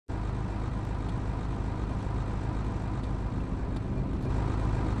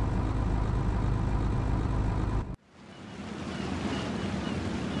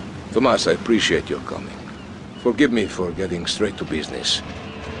Tomas, I appreciate your coming. Forgive me for getting straight to business.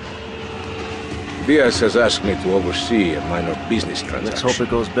 Diaz has asked me to oversee a minor business transaction. Let's hope it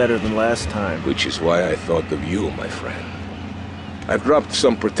goes better than last time. Which is why I thought of you, my friend. I've dropped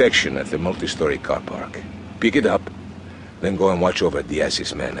some protection at the multi-story car park. Pick it up, then go and watch over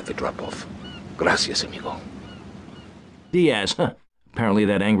Diaz's men at the drop-off. Gracias, amigo. Diaz, huh? Apparently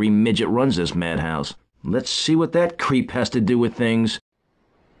that angry midget runs this madhouse. Let's see what that creep has to do with things.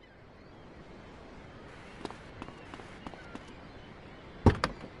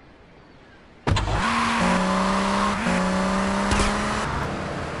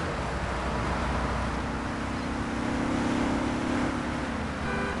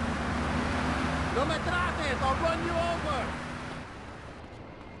 No me trates, I'll run you over!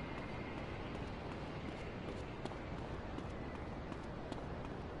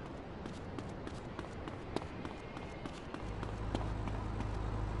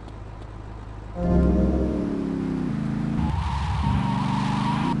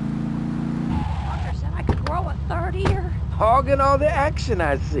 Doctor said I could grow a third ear. Hogging all the action,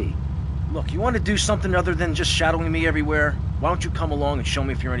 I see. Look, you want to do something other than just shadowing me everywhere? Why don't you come along and show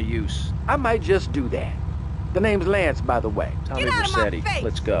me if you're any use? I might just do that. The name's Lance, by the way. Tommy Get out of my Vercetti. face!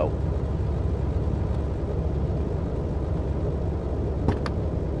 Let's go.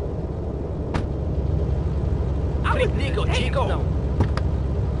 I was Chico. No.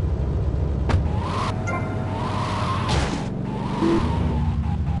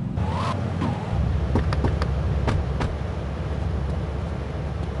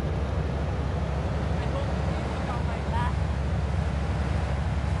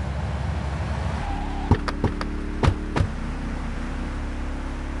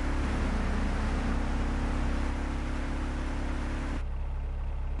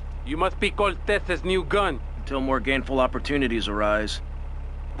 You must be Cortez's new gun. Until more gainful opportunities arise.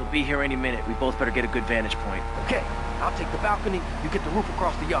 We'll be here any minute. We both better get a good vantage point. Okay, I'll take the balcony, you get the roof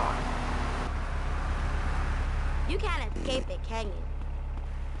across the yard. You can't escape it, can you?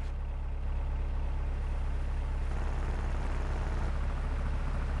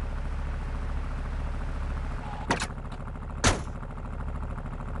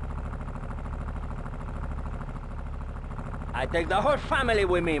 I take the whole family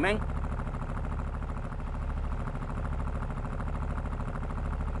with me, man.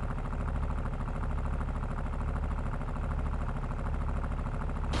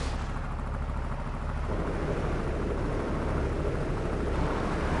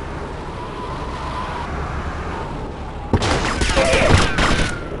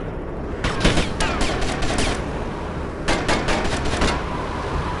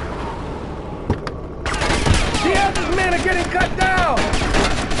 Diaz's men are getting cut down!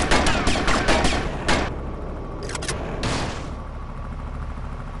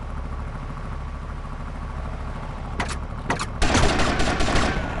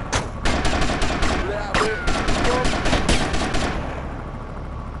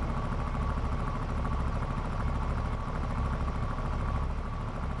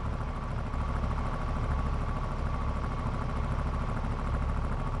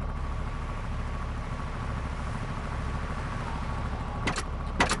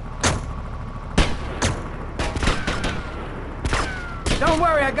 Don't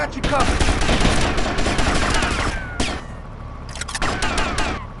worry, I got you covered.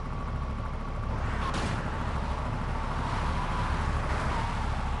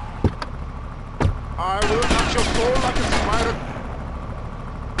 I will knock your soul like a spider.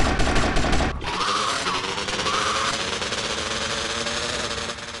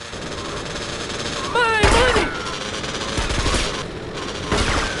 My money!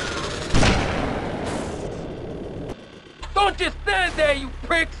 Don't just stand there, you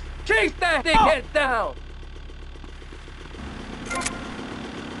pricks! Chase that dickhead down!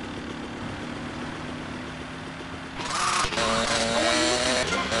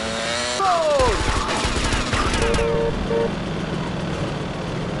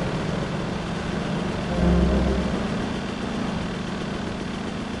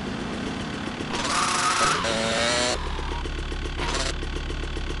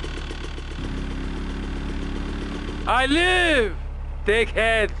 I live!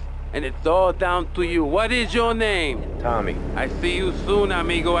 Dickheads! And it's all down to you. What is your name? Tommy. I see you soon,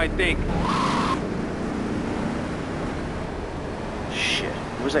 amigo, I think. Shit.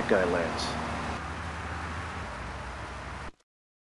 Where's that guy, Lance?